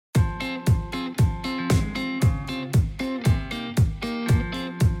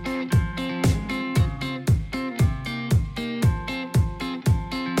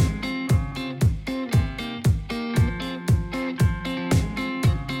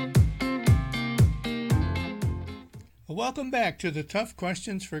Well, welcome back to the Tough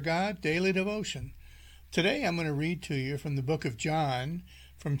Questions for God Daily Devotion. Today I'm going to read to you from the book of John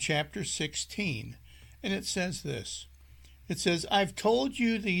from chapter 16. And it says this. It says, I've told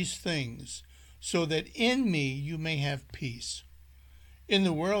you these things so that in me you may have peace. In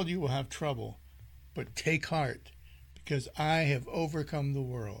the world you will have trouble, but take heart, because I have overcome the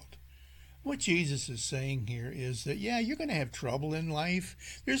world. What Jesus is saying here is that, you're going to have trouble in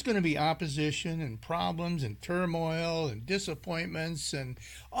life. There's going to be opposition and problems and turmoil and disappointments and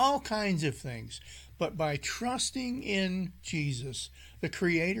all kinds of things. But by trusting in Jesus, the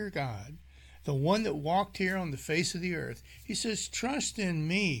Creator God, the one that walked here on the face of the earth, he says, trust in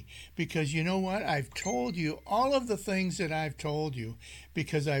me, because you know what? I've told you all of the things that I've told you,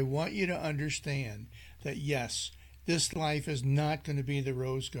 because I want you to understand that, yes, this life is not going to be the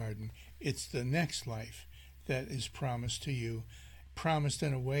rose garden. It's the next life that is promised to you, promised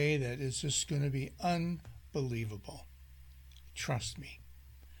in a way that is just going to be unbelievable. Trust me.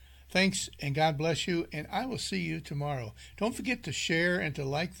 Thanks, and God bless you, and I will see you tomorrow. Don't forget to share and to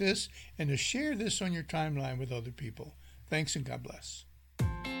like this, and to share this on your timeline with other people. Thanks, and God bless.